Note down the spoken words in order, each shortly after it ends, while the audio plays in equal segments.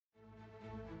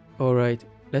Alright,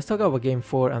 let's talk about Game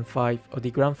 4 and 5 of the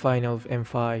Grand Final of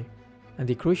M5 and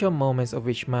the crucial moments of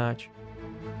each match.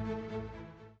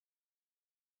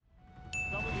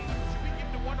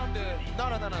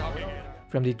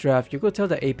 From the draft, you could tell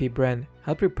that AP Bren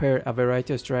had prepared a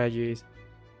variety of strategies.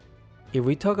 If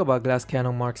we talk about Glass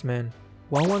Cannon Marksman,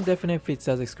 1-1 definitely fits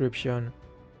that description.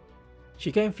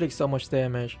 She can inflict so much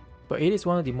damage, but it is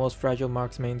one of the most fragile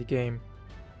marksmen in the game.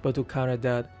 But to counter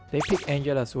that, they pick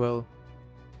Angel as well.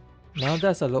 Now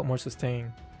that's a lot more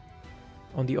sustained.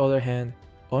 On the other hand,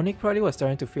 Onyx probably was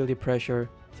starting to feel the pressure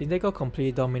since they got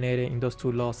completely dominated in those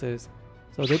 2 losses,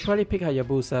 so they probably pick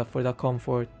Hayabusa for that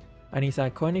comfort, and it's an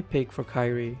iconic pick for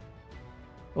Kairi.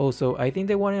 Also, I think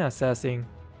they wanted an assassin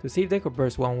to see if they could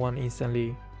burst 1-1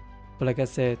 instantly, but like I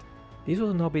said, this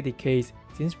will not be the case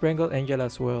since Bren got Angel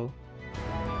as well.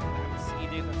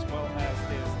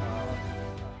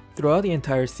 Throughout the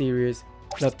entire series,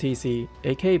 Flaptisi,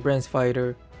 aka Bren's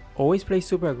fighter, always plays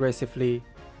super aggressively,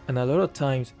 and a lot of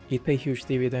times it pays huge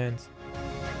dividends.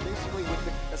 Basically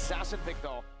with the assassin pick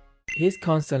though. He's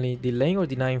constantly delaying or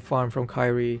denying farm from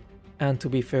Kairi, and to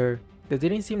be fair, there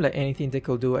didn't seem like anything they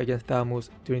could do against Thamus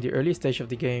during the early stage of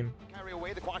the game.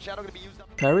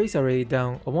 Kairi is already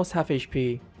down almost half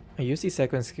HP and used his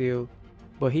second skill,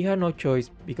 but he had no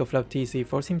choice because Flaptisi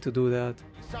forced him to do that.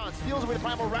 Steals away the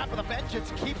primal wrap with a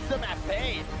vengeance, keeps them at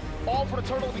bay. All for the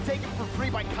turtle to be taken for free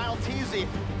by Kyle Teasy.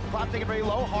 Flap taken very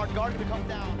low, hard guard to come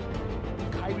down.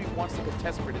 Kairi wants to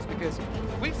contest for this because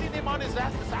we've seen him on his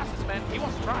assassins, man. He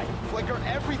wants to try. Flicker,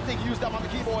 everything used up on the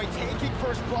Keyboy, taking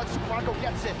first blood. Super Marco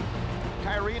gets it.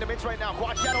 Kairi in the midst right now.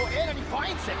 Quad Shadow in and he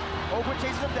finds it. Oakwood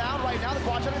chases him down right now. The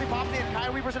Quad Shadow gonna be popped in.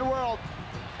 Kairi versus the world.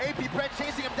 AP Bren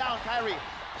chasing him down. Kairi.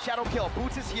 Shadow kill.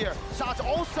 Boots is here. Shots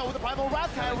also with the primal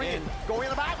wrath. Kairi going in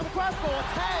the back with the crossbow. A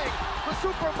tag for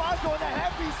Super Marco and a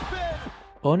heavy spin.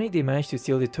 Onyx did manage to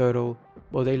steal the turtle,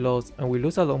 but they lost and we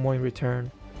lose a lot more in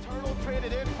return. Turtle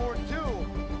traded in for 2.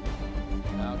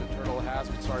 Now the turtle has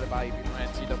been started by AP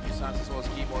Bren, TW Sans as well as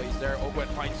Keyboy. He's there. Oakwood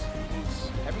finds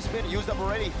heavy spin used up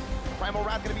already. Primal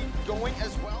Wrath gonna be going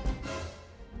as well.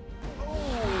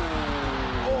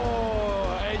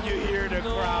 Oh, and you hear the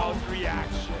crowd's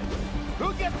reaction.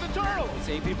 Who gets the turtle? It's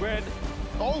AP Bren.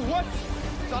 Oh, what?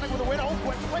 Sonic with a win.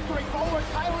 Oakwood flickering forward.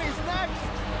 Kyrie's next.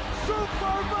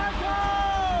 Super Marco!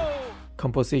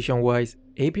 Composition wise,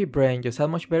 AP Bren just had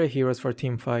much better heroes for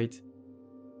team fights.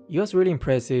 It was really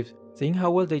impressive seeing how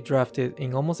well they drafted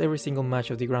in almost every single match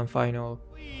of the Grand Final.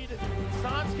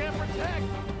 Sans can protect.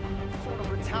 Sort of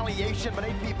retaliation, but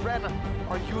AP Bren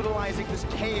are utilizing this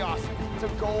chaos to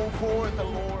go for the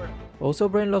Lord. Also,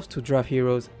 Bren loves to draft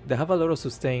heroes that have a lot of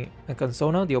sustain and can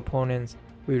zone out the opponents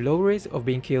with low risk of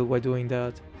being killed while doing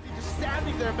that. He's just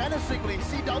standing there menacingly.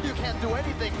 CW can't do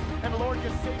anything, and Lord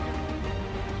just saved him.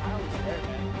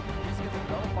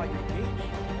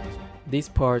 This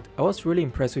part, I was really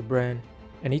impressed with Bren,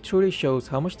 and it truly shows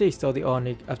how much they studied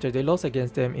Onyx after they lost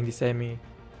against them in the semi.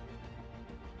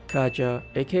 Kaja,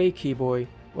 aka Keyboy,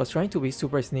 was trying to be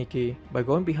super sneaky by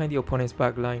going behind the opponent's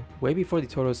backline way before the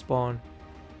turtle spawned.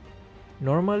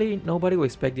 Normally, nobody would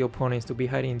expect the opponents to be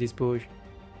hiding in this bush,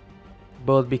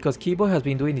 but because Keyboy has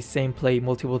been doing the same play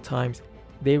multiple times,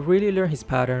 they really learned his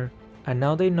pattern, and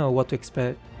now they know what to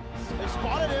expect. They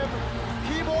spotted him.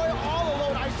 Keyboy all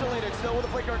alone, isolated. Still with a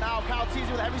flicker now. Kyle Teasy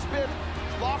with a heavy spin.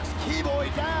 Locks Keyboy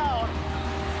down.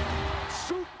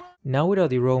 Super. Now without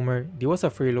the roamer, there was a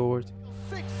free lord.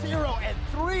 6-0 and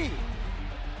 3.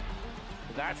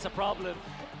 That's the problem.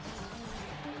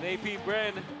 With AP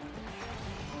Bren.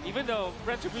 Even though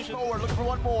Retribution forward, looking for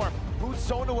one more. Boots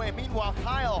zoned away. Meanwhile,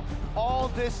 Kyle, all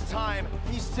this time,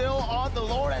 he's still on the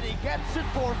Lord and he gets it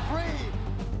for free.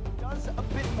 Does a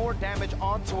bit more damage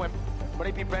onto him, but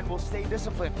AP Bren will stay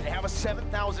disciplined. They have a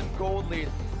 7,000 gold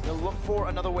lead. They'll look for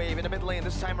another wave in the mid lane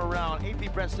this time around.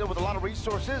 AP Bren still with a lot of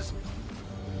resources.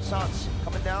 Sans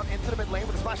coming down into the mid lane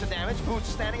with a splash of damage. Boots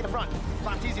standing in the front.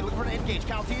 Flaptisi looking for an engage.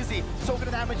 Kalteezy soaking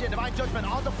the damage in. Divine Judgment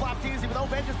on the Flaptisi with no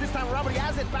vengeance this time around, but he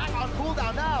has it back on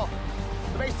cooldown now.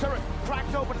 The base turret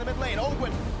cracked open in the mid lane.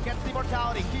 Oakwood gets the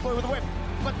immortality. Keyboy with a whip.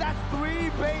 But that's 3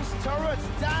 base turrets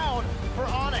down for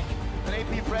Onyx. And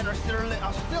AP Bren are still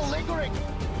lingering.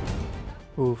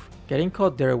 Oof, getting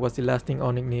caught there was the last thing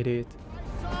Onyx needed.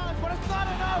 Sans, but it's not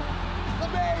enough. The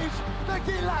mage, the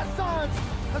Gila Sans,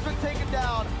 has been taken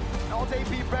down. Now it's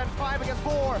AP Bren 5 against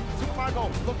 4. Super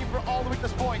Marco looking for all the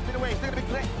weakness points. Mid waves, they're going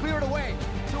to be cleared away.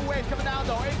 2 waves coming down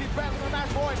though. AP Bren with a match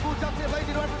point. Boots up to the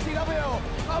lazy door from CW.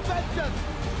 A vengeance.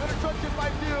 The destruction by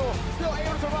few. Still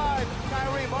able to survive.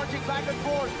 Kairi marching back and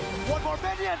forth. One more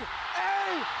minion.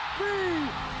 AP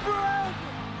Bren.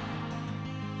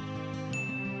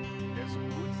 Does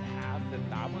Boots have the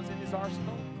Thamus in his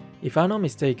arsenal? If I'm not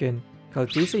mistaken,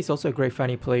 Khaleesi is also a great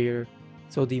Fanny player,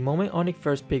 so the moment Onyx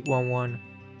first picked 1-1,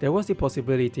 there was the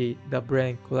possibility that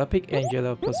Brand could have picked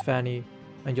Angela plus Fanny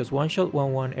and just one-shot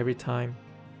 1-1 every time.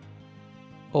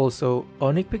 Also,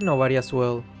 Onyx picked nobody as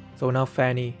well, so now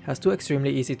Fanny has two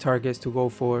extremely easy targets to go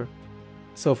for.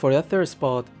 So for that third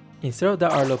spot, instead of the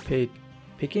Arlo pick,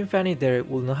 picking Fanny there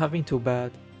would not have been too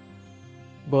bad.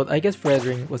 But I guess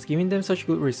Fredring was giving them such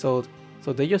good results,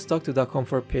 so they just stuck to that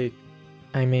comfort pick.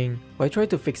 I mean, why try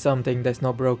to fix something that's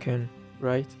not broken,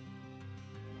 right?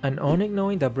 And Onyx,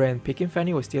 knowing that Brand picking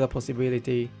Fanny was still a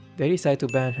possibility, they decided to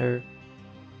ban her.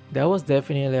 That was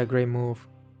definitely a great move.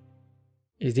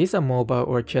 Is this a MOBA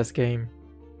or a chess game?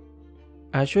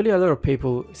 Actually, a lot of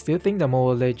people still think that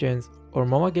Mobile Legends, or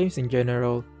MOBA games in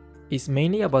general, is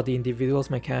mainly about the individual's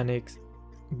mechanics.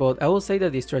 But I will say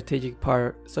that the strategic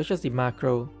part, such as the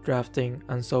macro, drafting,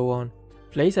 and so on,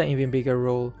 plays an even bigger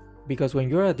role, because when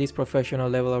you're at this professional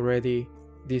level already,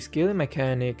 the skill in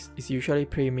mechanics is usually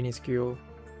pretty minuscule.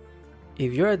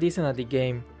 If you're decent at the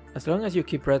game, as long as you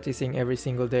keep practicing every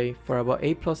single day for about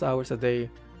 8+ hours a day,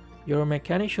 your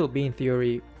mechanics should be in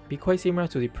theory be quite similar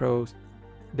to the pros.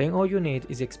 Then all you need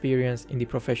is experience in the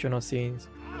professional scenes.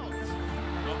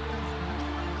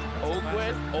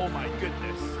 Ogwen, oh my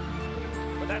goodness.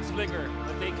 But that's Flicker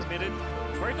that they committed.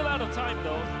 Very little out of time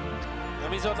though.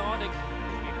 That means Onyx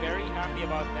will be very happy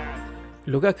about that.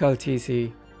 Look at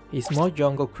Khaleesi. His small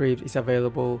jungle creep is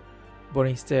available, but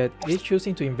instead he's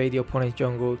choosing to invade the opponent's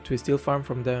jungle to steal farm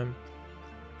from them.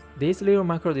 These little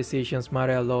macro decisions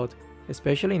matter a lot,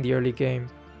 especially in the early game.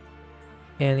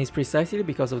 And it's precisely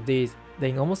because of this that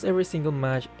in almost every single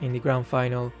match in the grand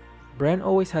final, Brand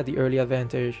always had the early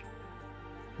advantage.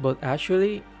 But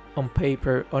actually, on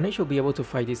paper, Onyx should be able to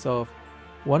fight this off.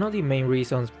 One of the main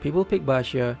reasons people pick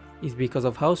Bastia is because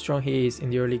of how strong he is in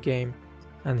the early game,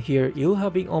 and here it will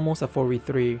have been almost a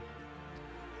 4v3.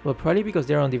 But probably because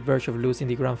they are on the verge of losing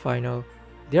the grand final,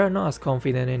 they are not as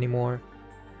confident anymore.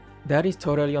 That is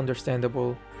totally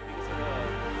understandable.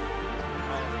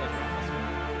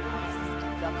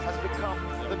 That has become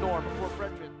the norm for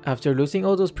Fredring. After losing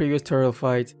all those previous turtle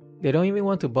fights, they don't even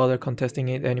want to bother contesting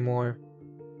it anymore.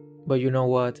 But you know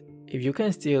what? If you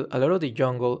can steal a lot of the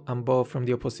jungle and buff from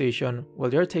the opposition while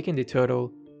they're taking the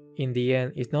turtle, in the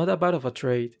end it's not that bad of a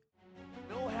trade.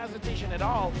 No hesitation at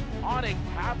all. Onyx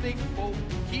having both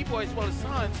Keyboy as well as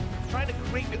Suns trying to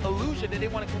create the illusion that they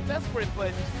want to contest for it,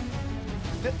 but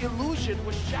the illusion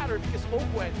was shattered because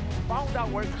Ogwen found out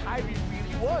where Kyrie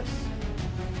really was.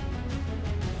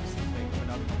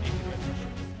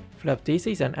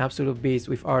 Flaptisi is an absolute beast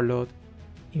with Arlott.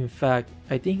 In fact,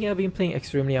 I think he has been playing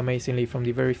extremely amazingly from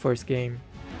the very first game.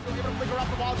 So give him Flicker up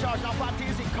the wall charge. Now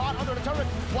Flaptisi caught under the turret.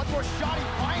 One more shot, he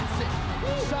finds it.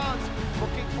 Sans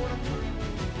looking for the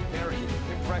very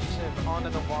impressive on the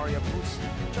Novaria. Boots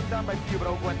chucked down by few, but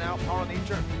Ogwen now, Power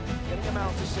Nature, getting him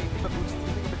out to safety, but Boots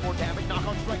dealing a bit more damage. Knock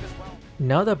on strike as well.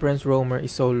 Now that Brand's roamer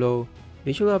is so low,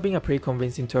 this should have been a pretty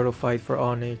convincing turtle fight for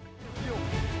Onyx.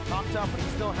 Knocked up, but he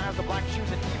still has the black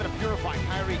shoes and even a Purify.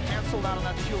 Kyrie canceled out on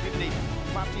that shield immunity.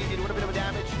 Flaptisi doing a bit of a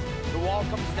damage. The wall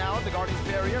comes down, the Guardian's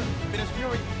barrier. Minas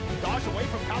Fury dodged away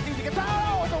from Khaleesi. Gets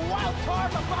out! It's a wild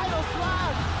card, the final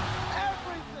slash!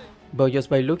 Everything! But just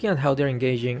by looking at how they're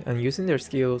engaging and using their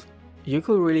skills, you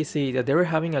could really see that they were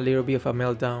having a little bit of a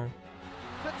meltdown.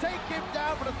 To take him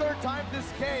down for the third time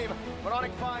this game, but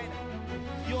Onyx fine.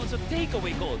 You also take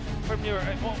away gold from your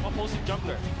opposing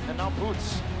jungler. And now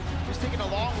Boots, he's taking a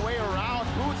long way around.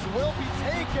 Boots will be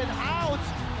taken out.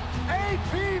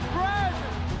 AP Brand!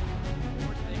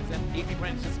 More things, and AP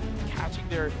Brand is just catching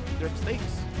their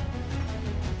mistakes.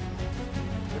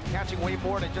 They're catching way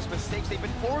more than just mistakes. They've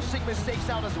been forcing mistakes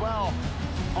out as well.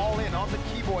 All in on the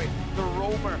Keyboy, the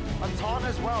Roamer, a ton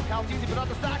as well. Khaleesi put out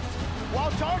the stacks.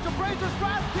 While charge of Brazers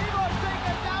grab, Keyboy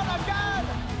taken down again!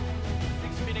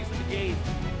 6 minutes in the game.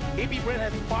 AP Brand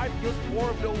has 5 kills, 4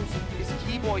 of those is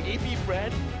Keyboy. AP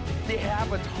Brand, they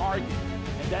have a target,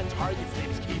 and that target's name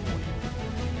is Keyboy.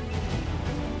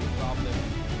 Problem.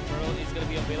 Pearl is going to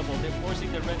be available. They're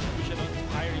forcing the retribution on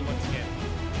Kyrie once again.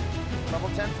 Level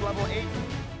 10 to level 8.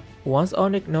 Once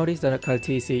Onyx noticed that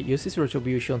Khaleesi uses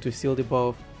retribution to steal the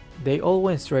buff, they all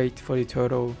went straight for the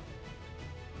turtle.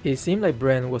 It seemed like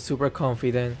Brand was super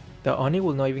confident that Onyx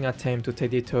would not even attempt to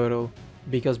take the turtle,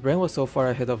 because Brand was so far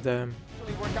ahead of them.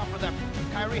 Really worked out for them.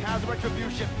 Kyrie has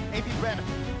retribution. AP Brand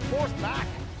forced back.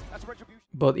 That's retribution.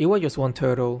 But it was just one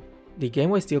turtle. The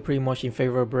game was still pretty much in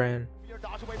favor of Brand.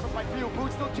 Dodge away from my view.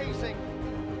 Boots still chasing.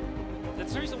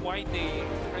 That's the reason why they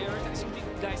prioritize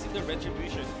utilizing the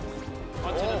retribution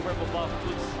onto the purple buff.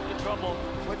 Boots in trouble.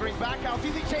 Flickering back out.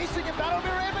 Easy chasing him. Battle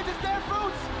mirror image is there.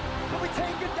 Boots Will we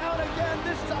take it down again?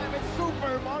 This time it's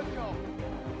Super Marco.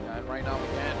 Yeah, and right now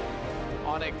again,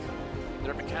 Onyx,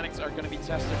 their mechanics are going to be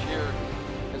tested here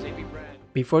as AP Brand.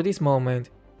 Before this moment,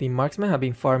 the marksmen have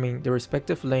been farming their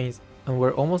respective lanes and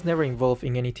were almost never involved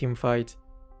in any team fights.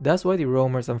 That's why the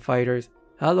roamers and fighters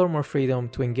had a lot more freedom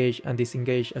to engage and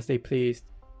disengage as they pleased.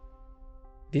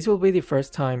 This will be the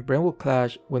first time Brand will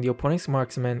clash when the opponent's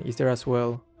marksman is there as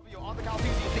well. On the Calcizi,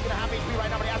 he's taking a half HP right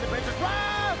now, but he has it bridges.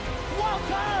 Grab!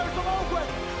 Walter from Oakwood!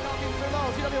 Calcizi very low.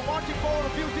 CW launching forward, a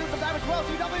few deals of damage. Well,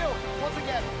 CW once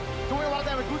again doing a lot of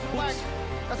damage. Boots and flank.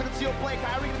 That's a concealed play.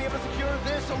 Kyrie gonna be able to secure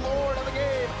this, a lord of the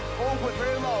game. Oakwood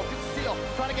very low. Conceal,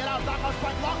 trying to get out. Knockout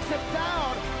strike locks him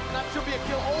down. And that should be a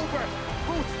kill over.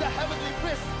 Boots, the heavenly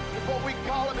fist is what we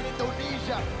call him in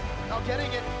Indonesia. Now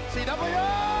getting it. CW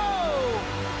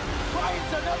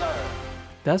finds another.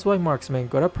 That's why marksmen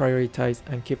gotta prioritize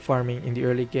and keep farming in the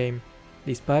early game,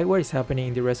 despite what is happening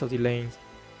in the rest of the lanes.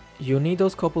 You need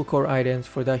those couple core items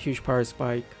for that huge power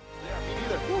spike. Yeah, me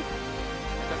neither. Woo.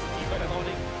 That's a team fight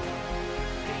loading.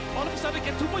 All of a sudden,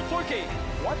 get 2.4k.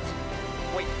 What?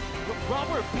 Wait,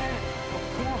 Robert Penn from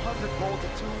 400 gold to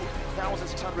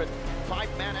 2,600.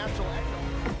 5-man Astral Echo.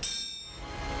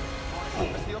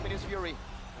 The steal Minions Fury.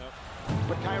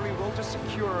 But Kyrie will just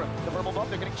secure the verbal buff.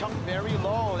 They're getting chunked very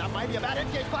low. That might be a bad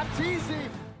engage. Baptiste!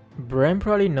 Brand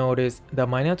probably noticed that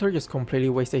Minotaur just completely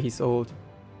wasted his ult.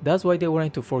 That's why they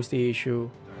wanted to force the issue.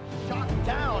 Shot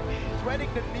down, threading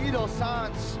the needle,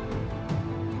 Sans.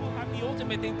 They will have the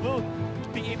ultimate, they will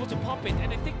be able to pump it,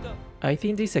 and I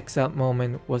think this exact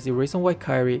moment was the reason why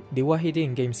Kyrie did what he did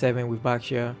in Game 7 with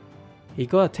Baxia. He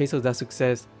got a taste of that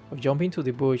success of jumping to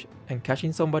the bush and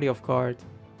catching somebody off guard.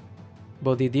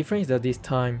 But the difference is that this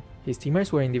time, his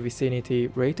teammates were in the vicinity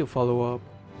ready to follow up.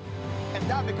 And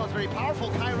that becomes very powerful.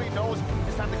 Kyrie knows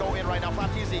it's time to go in right now.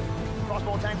 Baptiste,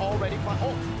 crossbow tank already.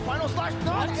 Oh, final slash,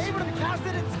 not able to cast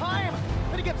it in time.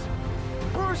 Then he gets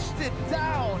bursted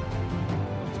down.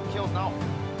 2 kills now.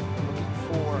 Looking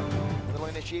for a little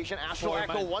initiation. Astral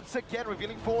Echo once again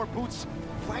revealing forward. Boots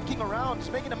flanking around,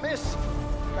 just making a miss.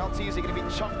 Calcizi going to be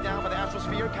chunked down by the Astral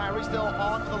Sphere. Kyrie still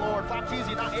on the Lord.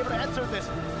 Baptiste not able to answer this.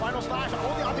 Final slash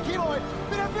only on the Keyboy.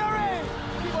 Bitter Fury!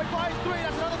 Keyboy finds 3.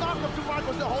 That's another knockup. 2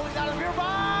 Marco still holding down a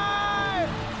nearby.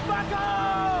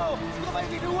 Marco! Still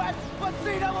making duet, but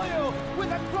CW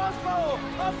with a crossbow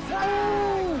of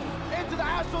 10 into the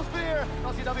Astral Sphere.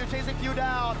 Now CW chasing Q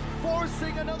down,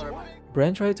 forcing another.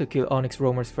 Brand tried to kill Onyx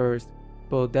roamers first,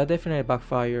 but that definitely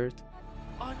backfired.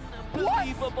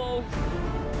 unbelievable.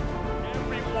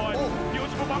 Everyone,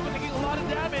 beautiful Marco taking a lot of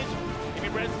damage. Maybe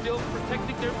Red still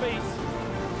protecting their base.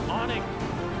 Onyx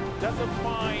doesn't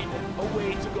find a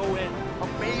way to go in.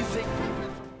 Amazing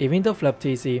defense. Even though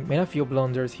Flaptisi made a few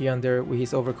blunders here and there with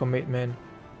his overcommitment,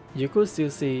 you could still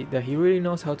see that he really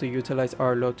knows how to utilize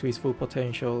Arlo to his full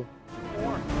potential.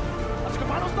 Let's go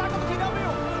final stack on the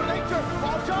TW. Nature,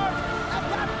 ball charge, and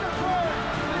that's the turn.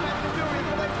 The Fury in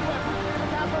the legs to it. Boots in the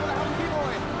cast over the Helm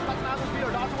Keyboy. That's an Atlas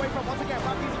Speeder, dodge away from once again.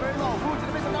 Flaptisi very low. Boots in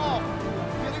the midst of all.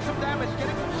 Dealing some damage,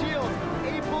 getting some shields.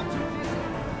 Able to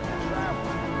trap.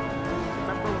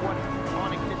 Remember what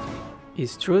Onyx did to me.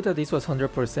 It's true that this was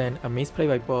 100% a misplay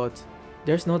by bots,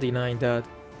 there's no denying that,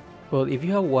 but if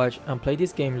you have watched and played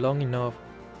this game long enough,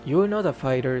 you will know that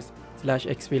fighters /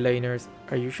 XP laners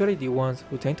are usually the ones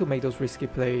who tend to make those risky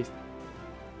plays.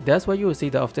 That's why you will see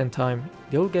that oftentimes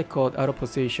they will get caught out of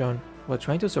position while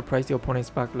trying to surprise the opponent's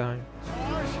backline.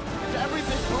 Charge into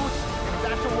everything. Boots.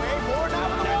 Dash away. More now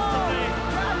with the wall.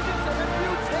 Dashes and then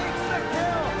Mew takes the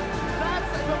kill.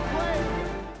 That's the play.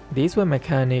 This is when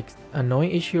mechanics and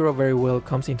knowing each hero very well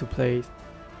comes into place.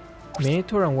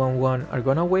 Minotaur and 1-1 are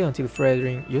gonna wait until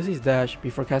Fredrin uses dash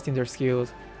before casting their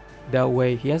skills. That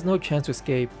way he has no chance to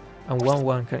escape and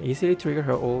 1-1 can easily trigger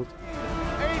her ult.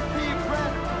 AP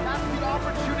Brand. That's the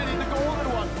opportunity, the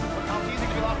golden one. But Calcizi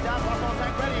can be locked down. Crossbow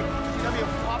tank ready. CW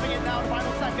popping it down.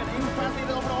 Final second. He was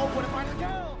translated over to Oakwood and finds the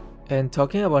kill. And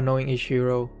talking about knowing each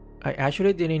hero, I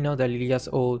actually didn't know that Lilia's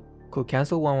ult could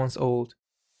cancel 1-1's ult.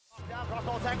 Down.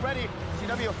 Crossbow tank ready.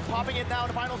 CW popping it down.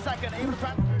 Final second. Able to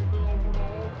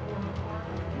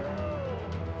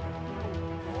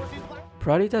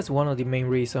Probably that's one of the main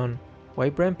reasons why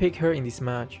Brand picked her in this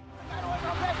match.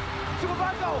 Super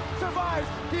Marco survives.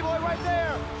 Keyboy right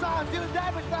there. Sans dealing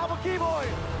damage to Alpha Keyboy.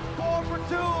 4 for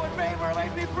 2 in favor of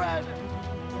AP Brand.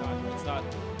 It's not.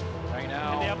 Right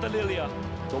now, And they have the Lilia.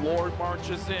 the Lord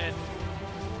marches in.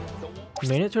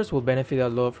 Minotaurs will benefit a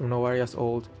lot from Novaria's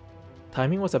ult.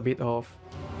 Timing was a bit off.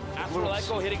 Astral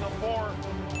Echo hitting him more.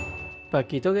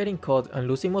 Paquito getting caught and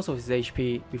losing most of his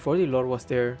HP before the Lord was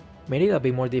there made it a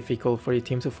bit more difficult for the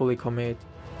team to fully commit.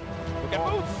 Look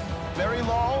at Boots. Very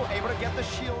low. Able to get the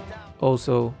shield down.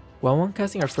 Also, when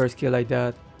casting her first kill like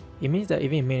that, it means that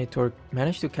even if Minotaur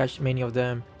managed to catch many of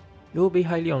them, it will be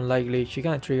highly unlikely she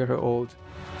can trigger her ult.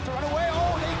 To run away,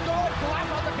 oh, they go and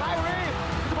collapse on the Kyrie.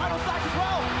 The final stack as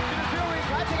well. Hidden Fury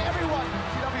catching everyone.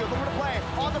 CW looking to play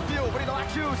on the field, but he lack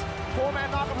shoes. 4-man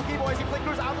knockup from Keyboy as he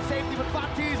flickers out the safety, but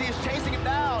Flapteezy is chasing him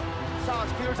down. Sans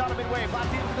clears out of midway.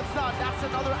 Flapteezy with the stun. That's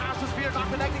another Astrosphere not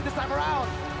connecting this time around.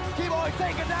 Keyboy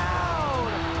taken down.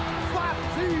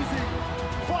 Flapteezy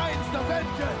finds the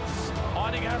vengeance.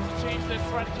 Onyx has to change their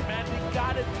strategy, man. They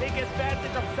gotta take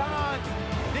advantage of Sans.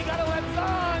 They gotta let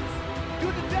Sans do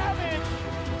the damage.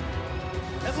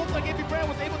 It looks like AP Brand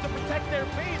was able to protect their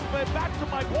base, but back to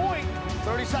my point.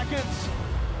 30 seconds.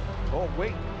 Oh,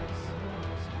 wait.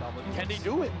 Can they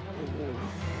do it?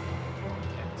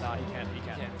 No, he can't.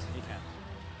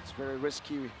 It's very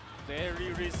risky.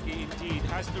 Very risky indeed.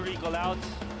 Has to recall out.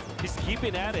 He's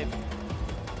keeping at it.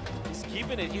 He's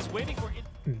keeping it. He's waiting for it.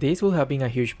 This will have been a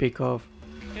huge pickoff.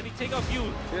 Can he take off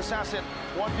you? The assassin,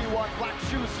 1v1, black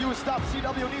shoes, used up.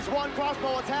 CW needs one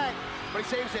crossbow attack, but he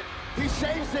saves it. He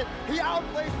saves it. He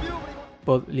outplays View,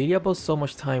 But Lilia bought so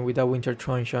much time without Winter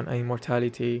Truncheon and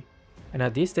Immortality, and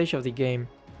at this stage of the game,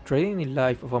 trading the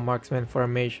life of a marksman for a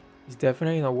mage is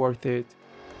definitely not worth it.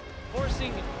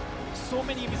 Forcing so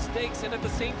many mistakes and at the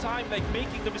same time like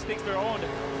making the mistakes their own.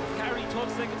 Carry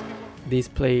 12 seconds before. This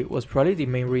play was probably the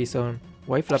main reason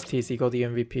why Flapteezy got the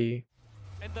MVP.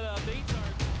 And the lanes are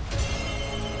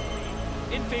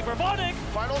in favor of Onyx.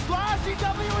 Final slash,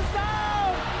 CW is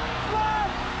down!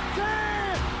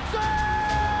 Flapteezy!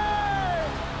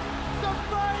 The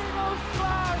final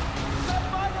slash that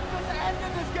might have just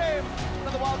ended this game.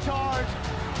 Another wild charge.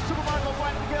 Super Marco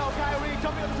finds the kill. Kyrie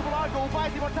jumping on the Super Marco,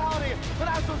 buys immortality. But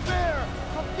Astrosphere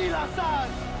from Dila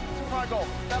Sans. Super Marco,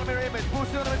 that'll mirror image,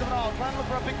 boosting on the midst of it all. Trying to look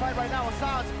for a big fight right now.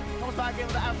 Sans comes back in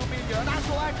with the Astral Meteor. An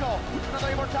Astral Echo.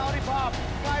 Another immortality pop.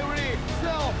 Kyrie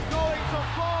still going to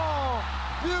fall.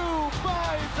 View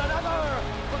finds another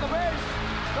for the base.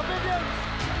 The minions.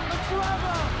 The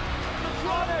Trava. The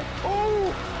Tronic.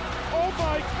 Oh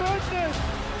my goodness!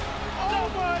 Oh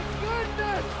my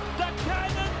goodness! The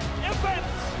cannon event!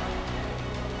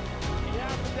 Yeah,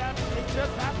 the damage, they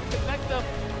just have to connect them.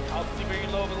 Obviously very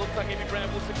low, but it looks like AP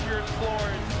Brand will secure the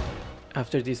Lord.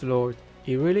 After this Lord,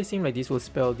 it really seemed like this will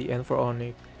spell the end for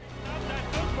Onyx. It's not that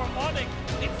good for Onyx.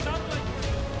 It's not like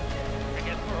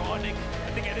again for Onyx.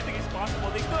 I think anything is possible.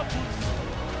 They still have boots.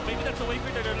 Maybe that's the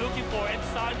wayfair that they're looking for. And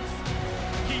Sans,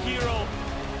 key hero,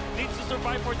 needs to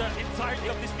survive for the entirety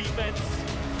of this defense.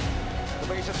 The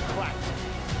base is cracked.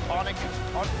 Onyx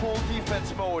on full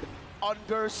defense mode,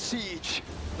 under siege.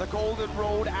 The Golden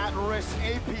Road at risk.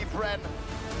 AP Bren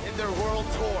in their world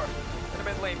tour. In the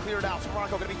mid lane, cleared out.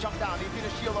 Marco gonna be chunked down. The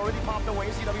Infinite Shield already popped away.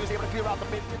 CW is able to clear out the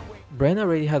mid wing. Bren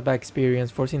already had bad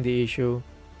experience forcing the issue,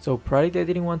 so probably they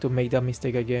didn't want to make that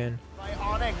mistake again. By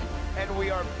Onyx, and we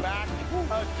are back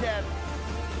again.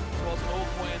 As well as an old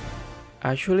win.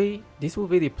 Actually, this will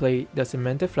be the play that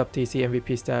cemented Flapteezy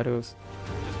MVP status.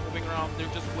 Just moving around,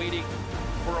 they're just waiting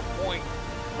for a point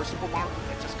for Super Marco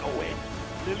to just go in.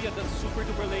 Lilia does super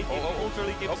duper late game. Oh, oh, Ultra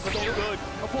late game is so here. good.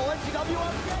 A full NCW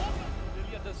on again.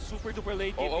 Lilia does super duper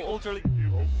late game. Oh, oh. Ultra late.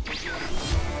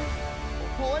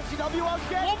 Full NCW on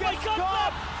again. Oh my Gets God,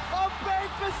 caught. A big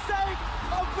mistake.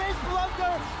 A big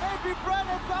blunder. AP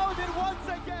Brenner found it once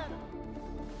again.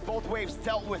 Both waves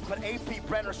dealt with, but AP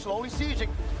Brenner slowly sieging.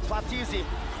 Flapteezy.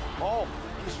 Oh,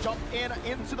 he's jumped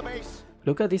into the base.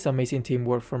 Look at this amazing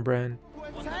teamwork from Bren.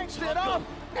 Tanks it up.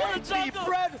 What a AP juggle.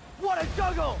 Bren. What a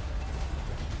juggle.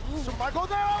 So Marco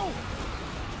no.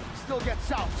 Still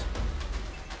gets out.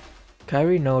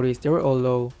 Kyrie noticed they were all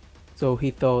low, so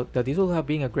he thought that this would have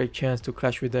been a great chance to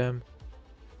clash with them.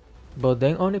 But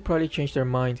then Onyx probably changed their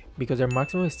mind because their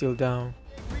maximum is still down.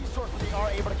 Resource, they are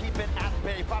able to keep it at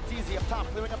bay. Flapteezy up top,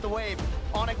 clearing up the wave.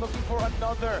 Onyx looking for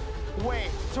another way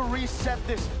to reset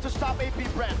this, to stop AP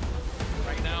Bren.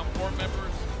 Right now, 4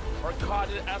 members are caught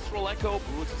in Astral Echo.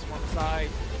 Boots is one side.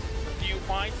 View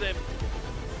finds him.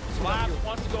 Slap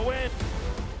wants to go in.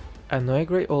 Another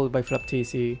great ult by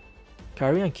Flapteezy.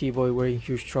 Kyrie and Keyboy were in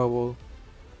huge trouble.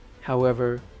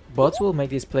 However, bots will make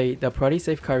this play that probably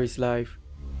saved Kyrie's life.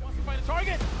 Wants to find a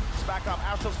target. It's back up,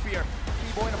 Astrosphere.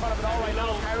 Keyboy in front of it all right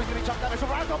now. Kyrie's gonna be chucked down. It's a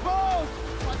Marco Bones!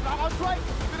 But not on strike.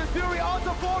 Infinite Fury on to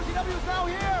 4. CW is now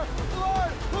here.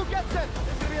 Lord, who gets it?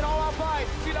 It's gonna be an all-out fight.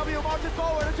 CW marches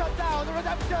forward and shut down the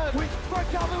redemption. For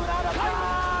Calvin without a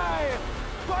tie.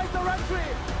 Finds the entry.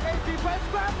 AP Bren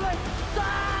scrambling.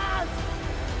 Dance!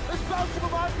 It's bounced to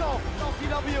Marco.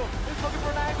 LCW is looking for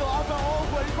an angle off the hole,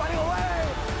 but he's running away.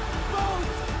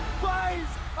 Bones finds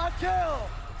a kill.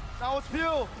 Now it's Pew.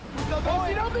 Still Oh,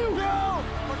 going. CW!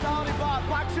 Pew! Mortality bot.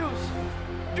 Black shoes.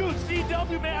 Dude,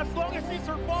 CW, man, as long as he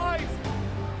survives,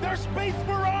 there's space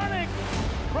for Onyx.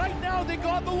 Right now, they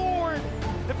got the Lord.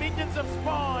 The minions have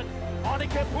spawned.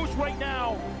 Onyx can push right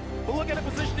now. But look at the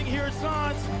positioning here,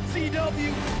 Sans.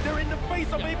 CW, they're in the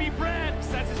face of AB Brand.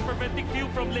 Sans is preventing Pew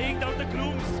from laying down the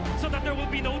glooms so that there will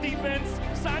be no defense.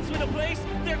 Sans with a place,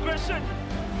 the aggression,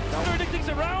 turning things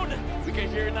around. We can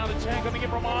hear now the chant coming in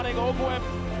from Onyx. Ogwen.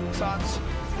 Suns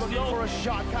looking Still. for a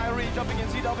shot. Kyrie jumping in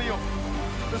CW.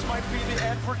 This might be the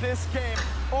end for this game.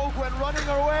 Ogwen running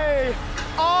away.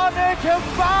 Onyx have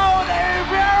found a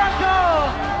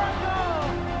miracle!